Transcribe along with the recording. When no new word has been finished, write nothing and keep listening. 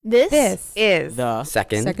This is The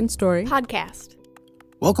Second Story podcast.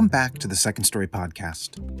 Welcome back to the Second Story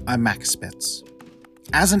podcast. I'm Max Spitz.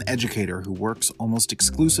 As an educator who works almost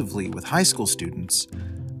exclusively with high school students,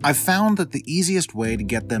 I've found that the easiest way to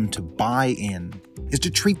get them to buy in is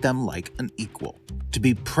to treat them like an equal, to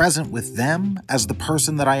be present with them as the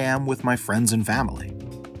person that I am with my friends and family.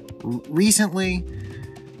 Recently,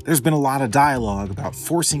 there's been a lot of dialogue about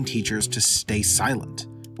forcing teachers to stay silent,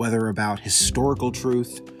 whether about historical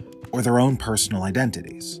truth or their own personal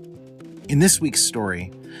identities. In this week's story,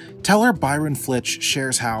 teller Byron Flitch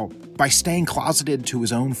shares how, by staying closeted to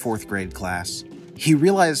his own fourth grade class, he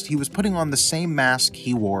realized he was putting on the same mask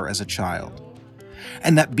he wore as a child,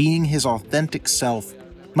 and that being his authentic self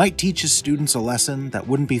might teach his students a lesson that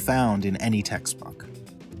wouldn't be found in any textbook.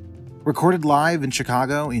 Recorded live in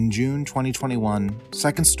Chicago in June 2021,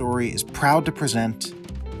 Second Story is proud to present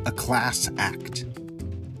a class act.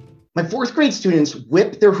 My fourth grade students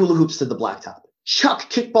whip their hula hoops to the blacktop, chuck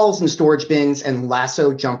kickballs in storage bins, and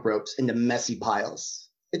lasso jump ropes into messy piles.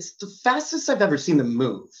 It's the fastest I've ever seen them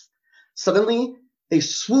move. Suddenly, they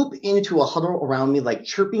swoop into a huddle around me like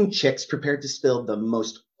chirping chicks prepared to spill the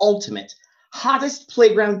most ultimate, hottest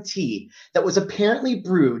playground tea that was apparently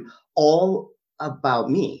brewed all about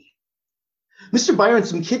me. Mr. Byron,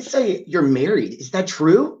 some kids say you're married. Is that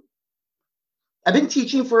true? I've been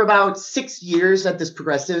teaching for about 6 years at this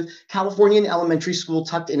progressive Californian elementary school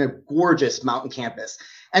tucked in a gorgeous mountain campus.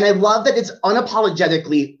 And I love that it's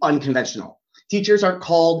unapologetically unconventional. Teachers aren't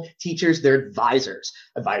called teachers, they're advisors.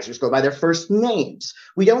 Advisors go by their first names.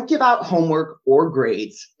 We don't give out homework or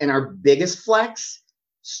grades. And our biggest flex,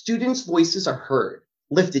 students' voices are heard,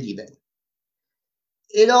 lifted even.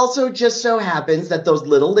 It also just so happens that those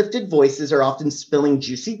little lifted voices are often spilling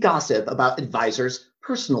juicy gossip about advisors'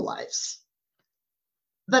 personal lives.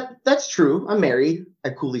 That's true. I'm married.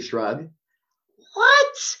 I coolly shrug.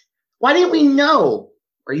 What? Why didn't we know?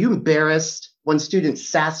 Are you embarrassed? One student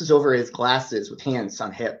sasses over his glasses with hands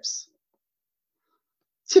on hips.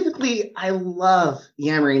 Typically, I love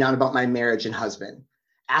yammering on about my marriage and husband.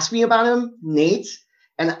 Ask me about him, Nate,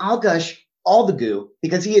 and I'll gush all the goo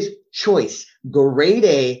because he is choice, grade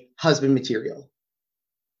A husband material.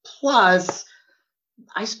 Plus,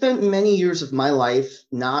 I spent many years of my life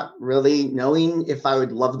not really knowing if I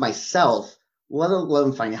would love myself, let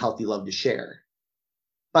alone find a healthy love to share.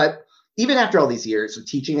 But even after all these years of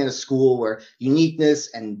teaching in a school where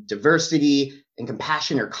uniqueness and diversity and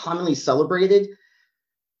compassion are commonly celebrated,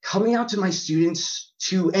 coming out to my students,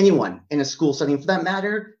 to anyone in a school setting for that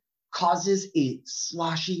matter, causes a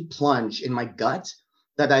sloshy plunge in my gut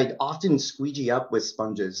that I'd often squeegee up with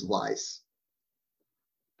sponges of lies.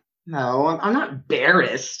 No, I'm not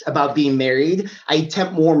embarrassed about being married. I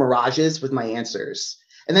attempt more mirages with my answers.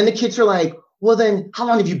 And then the kids are like, well, then how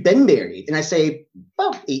long have you been married? And I say,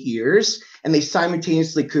 about 8 years. And they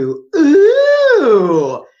simultaneously coo,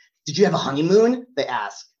 ooh, did you have a honeymoon? They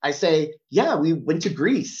ask. I say, yeah, we went to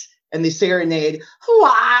Greece. And they serenade,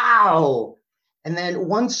 wow. And then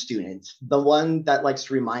one student, the one that likes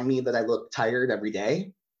to remind me that I look tired every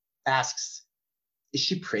day, asks, is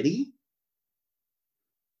she pretty?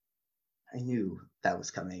 I knew that was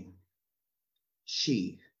coming.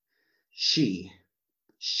 She.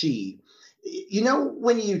 You know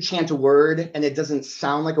when you chant a word and it doesn't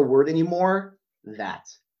sound like a word anymore? That.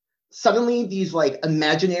 Suddenly these like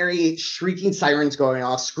imaginary shrieking sirens going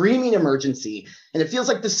off, screaming emergency, and it feels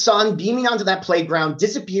like the sun beaming onto that playground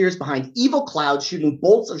disappears behind evil clouds shooting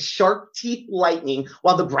bolts of sharp teeth lightning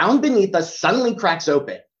while the ground beneath us suddenly cracks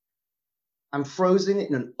open. I'm frozen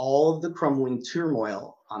in all of the crumbling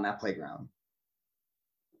turmoil on that playground.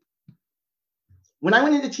 When I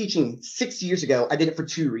went into teaching 6 years ago, I did it for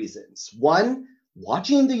two reasons. One,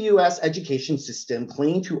 watching the US education system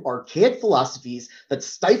cling to archaic philosophies that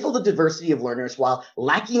stifle the diversity of learners while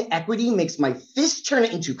lacking equity makes my fist turn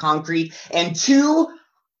into concrete. And two,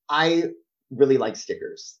 I really like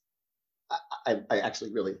stickers. I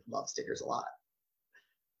actually really love stickers a lot.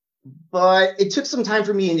 But it took some time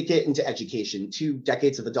for me to get into education, 2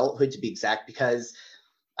 decades of adulthood to be exact, because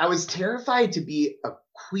I was terrified to be a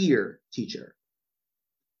queer teacher.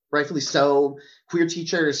 Rightfully so, queer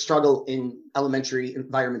teachers struggle in elementary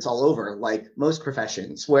environments all over, like most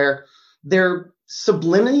professions, where they're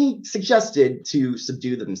subliminally suggested to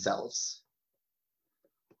subdue themselves.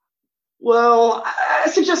 Well, I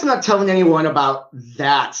suggest not telling anyone about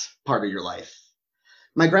that part of your life.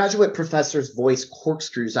 My graduate professor's voice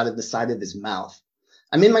corkscrews out of the side of his mouth.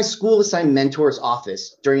 I'm in my school-assigned mentor's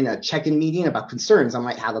office during a check-in meeting about concerns I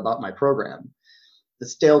might have about my program. The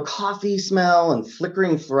stale coffee smell and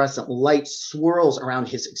flickering fluorescent light swirls around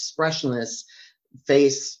his expressionless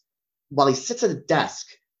face while he sits at a desk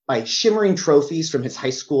by shimmering trophies from his high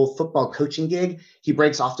school football coaching gig he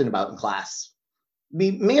breaks often about in class.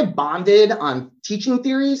 We may have bonded on teaching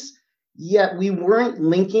theories, yet we weren't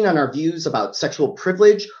linking on our views about sexual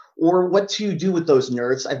privilege or what to do with those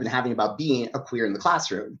nerves I've been having about being a queer in the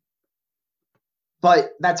classroom. But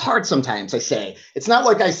that's hard sometimes, I say. It's not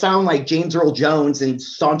like I sound like James Earl Jones and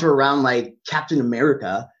saunter around like Captain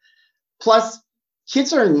America. Plus,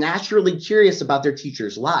 kids are naturally curious about their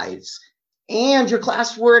teachers' lives. And your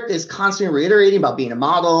classwork is constantly reiterating about being a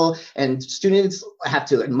model, and students have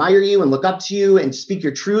to admire you and look up to you and speak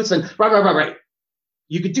your truths. And right.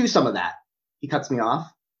 You could do some of that. He cuts me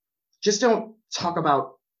off. Just don't talk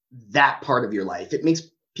about that part of your life. It makes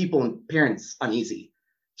people and parents uneasy.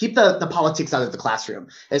 Keep the politics out of the classroom,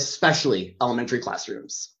 especially elementary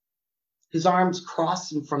classrooms. His arms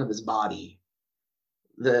crossed in front of his body.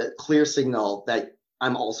 The clear signal that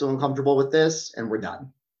I'm also uncomfortable with this, and we're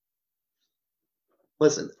done.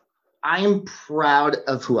 Listen, I am proud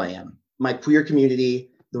of who I am, my queer community,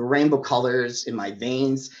 the rainbow colors in my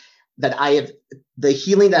veins, the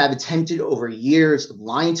healing that I've attempted over years of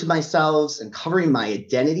lying to myself and covering my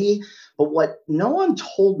identity. But what no one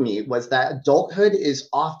told me was that adulthood is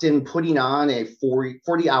often putting on a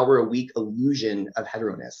 40-hour-a-week illusion of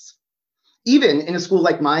hetero-ness. Even in a school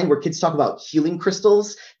like mine, where kids talk about healing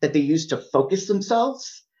crystals that they use to focus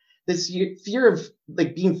themselves, this fear of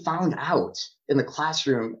like being found out in the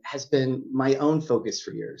classroom has been my own focus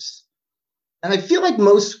for years. And I feel like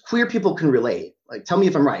most queer people can relate. Like, tell me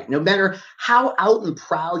if I'm right. No matter how out and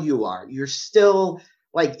proud you are, you're still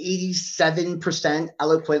like 87%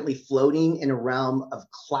 eloquently floating in a realm of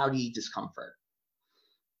cloudy discomfort.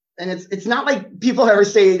 And it's not like people ever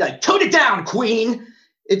say, like, tone it down, queen.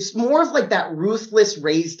 It's more of like that ruthless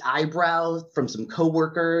raised eyebrow from some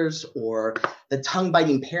coworkers or the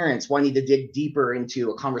tongue-biting parents wanting to dig deeper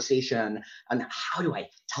into a conversation on how do I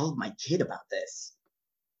tell my kid about this?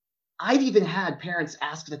 I've even had parents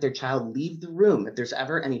ask that their child leave the room if there's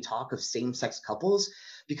ever any talk of same-sex couples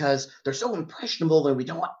because they're so impressionable and we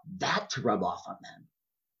don't want that to rub off on them.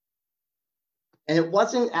 And it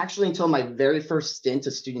wasn't actually until my very first stint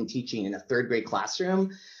of student teaching in a third grade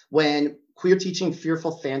classroom when queer teaching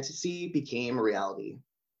fearful fantasy became a reality.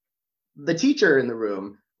 The teacher in the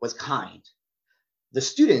room was kind. The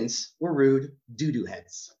students were rude doo-doo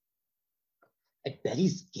heads. I bet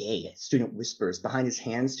he's gay, a student whispers behind his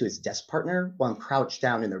hands to his desk partner while I'm crouched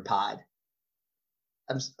down in their pod.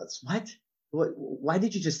 What? Why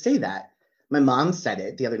did you just say that? My mom said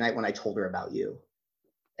it the other night when I told her about you.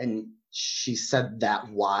 And she said that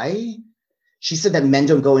why? She said that men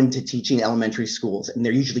don't go into teaching elementary schools and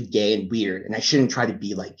they're usually gay and weird, and I shouldn't try to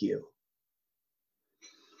be like you.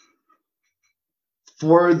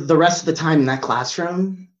 For the rest of the time in that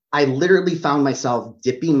classroom, I literally found myself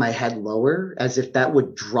dipping my head lower as if that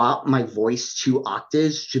would drop my voice 2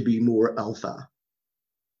 octaves to be more alpha.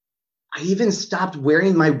 I even stopped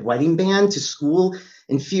wearing my wedding band to school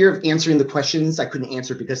in fear of answering the questions I couldn't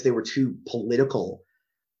answer because they were too political.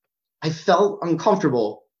 I felt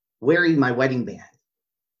uncomfortable wearing my wedding band,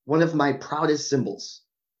 one of my proudest symbols.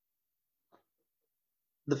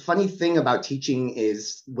 The funny thing about teaching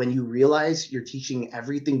is when you realize you're teaching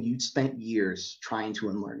everything you'd spent years trying to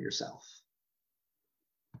unlearn yourself.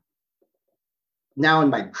 Now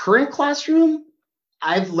in my current classroom,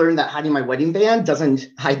 I've learned that hiding my wedding band doesn't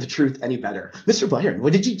hide the truth any better. Mr. Byron,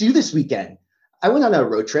 what did you do this weekend? I went on a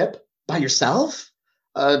road trip. By yourself?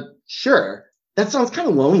 Sure. That sounds kind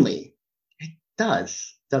of lonely. It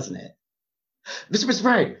does, doesn't it? Mr.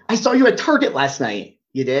 Byron, I saw you at Target last night.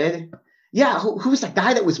 You did? Yeah, who was that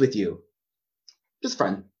guy that was with you? Just a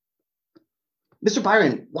friend. Mr.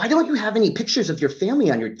 Byron, why don't you have any pictures of your family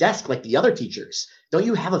on your desk like the other teachers? Don't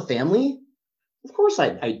you have a family? Of course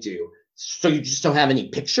I do. So you just don't have any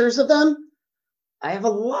pictures of them? I have a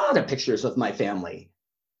lot of pictures of my family.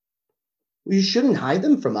 Well, you shouldn't hide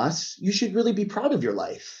them from us. You should really be proud of your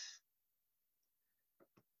life.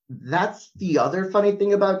 That's the other funny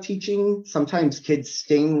thing about teaching. Sometimes kids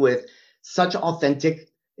sting with such authentic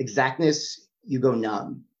exactness, you go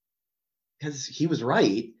numb. Because he was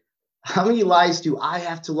right. How many lies do I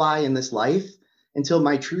have to lie in this life until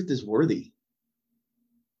my truth is worthy?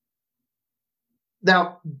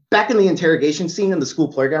 Now, back in the interrogation scene in the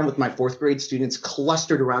school playground with my 4th grade students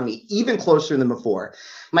clustered around me even closer than before.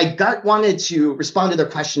 My gut wanted to respond to their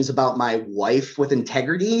questions about my wife with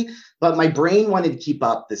integrity, but my brain wanted to keep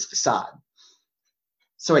up this facade.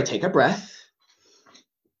 So I take a breath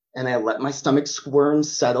and I let my stomach squirm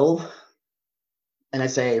settle and I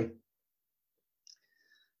say,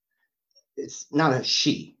 it's not a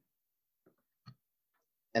she.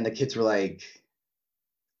 And the kids were like,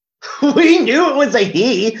 We knew it was a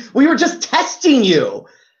he. We were just testing you.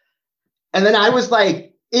 And then I was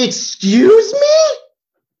like, excuse me?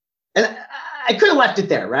 And I could have left it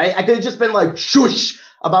there, right? I could have just been like, shush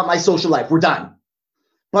about my social life. We're done.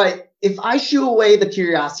 But if I shoo away the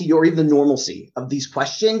curiosity or even the normalcy of these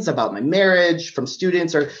questions about my marriage from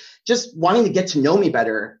students or just wanting to get to know me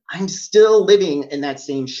better, I'm still living in that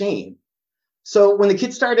same shame. So when the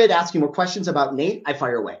kids started asking more questions about Nate, I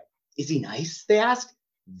fire away. Is he nice? They ask.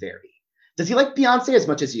 Very. Does he like Beyonce as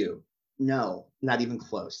much as you? No, not even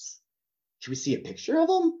close. Should we see a picture of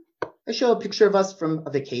him? I show a picture of us from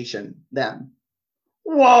a vacation, them.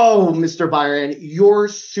 Whoa, Mr. Byron, you're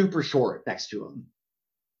super short next to him.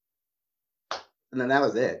 And then that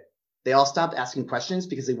was it. They all stopped asking questions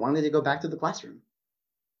because they wanted to go back to the classroom.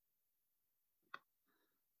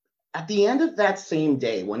 At the end of that same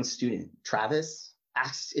day, one student, Travis,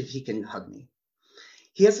 asks if he can hug me.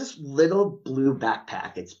 He has this little blue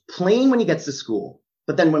backpack. It's plain when he gets to school,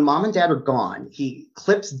 but then when mom and dad are gone, he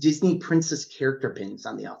clips Disney princess character pins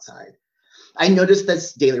on the outside. I noticed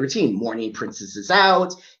this daily routine. Morning, princess is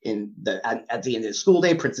out. At the end of the school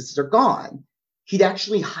day, princesses are gone. He'd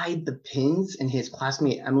actually hide the pins in his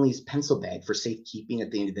classmate Emily's pencil bag for safekeeping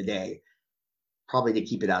at the end of the day, probably to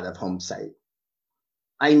keep it out of home sight.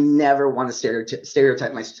 I never want to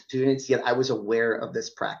stereotype my students, yet I was aware of this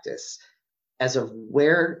practice. As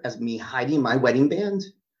aware as me hiding my wedding band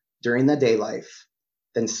during the day life,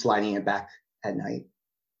 then sliding it back at night.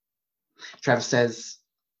 Travis says,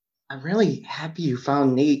 I'm really happy you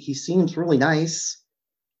found Nate. He seems really nice.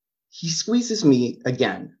 He squeezes me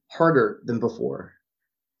again, harder than before.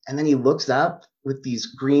 And then he looks up with these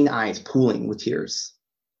green eyes pooling with tears.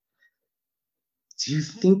 Do you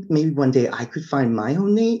think maybe one day I could find my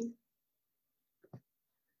own Nate?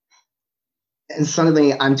 And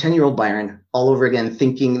suddenly I'm 10-year-old Byron all over again,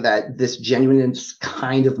 thinking that this genuine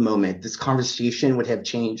kind of moment, this conversation would have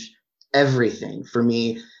changed everything for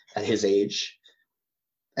me at his age.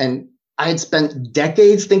 And I had spent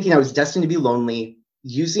decades thinking I was destined to be lonely,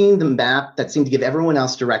 using the map that seemed to give everyone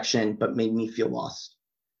else direction, but made me feel lost.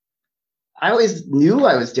 I always knew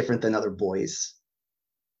I was different than other boys.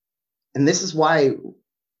 And this is why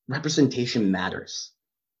representation matters.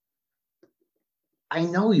 I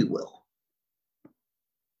know you will.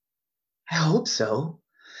 I hope so.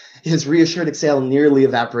 His reassured exhale nearly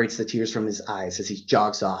evaporates the tears from his eyes as he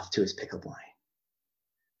jogs off to his pickup line.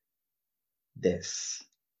 This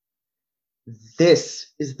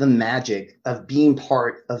is the magic of being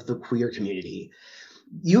part of the queer community.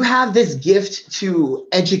 You have this gift to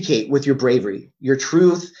educate with your bravery, your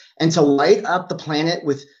truth, and to light up the planet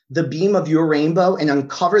with the beam of your rainbow and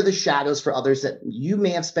uncover the shadows for others that you may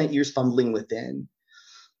have spent years fumbling within.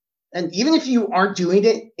 And even if you aren't doing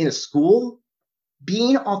it in a school,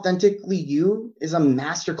 being authentically you is a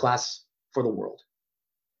masterclass for the world.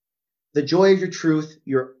 The joy of your truth,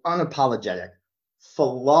 your unapologetic,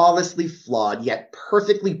 flawlessly flawed, yet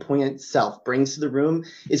perfectly poignant self brings to the room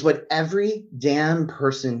is what every damn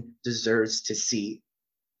person deserves to see.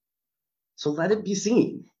 So let it be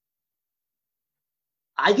seen.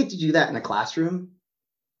 I get to do that in a classroom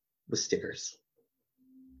with stickers.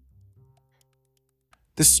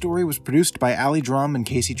 This story was produced by Ali Drum and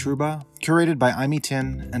Casey Truba, curated by Amy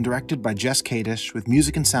Tin, and directed by Jess Kadish, with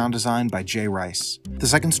music and sound design by Jay Rice. The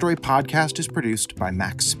Second Story podcast is produced by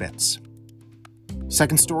Max Spitz.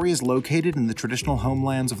 Second Story is located in the traditional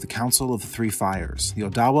homelands of the Council of the Three Fires, the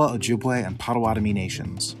Odawa, Ojibwe, and Potawatomi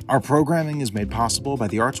nations. Our programming is made possible by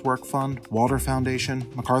the Arts Work Fund, Walter Foundation,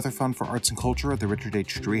 MacArthur Fund for Arts and Culture at the Richard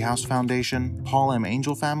H. Driehaus Foundation, Paul M.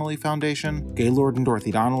 Angel Family Foundation, Gaylord and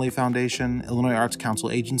Dorothy Donnelly Foundation, Illinois Arts Council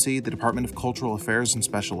Agency, the Department of Cultural Affairs and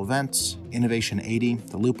Special Events, Innovation 80,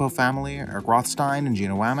 the Lupo Family, Eric Rothstein and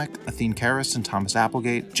Gina Wamick, Athene Karras and Thomas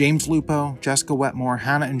Applegate, James Lupo, Jessica Wetmore,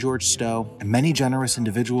 Hannah and George Stowe, and many generous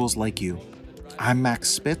individuals like you. I'm Max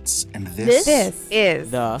Spitz, and this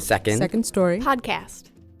is the Second Story podcast.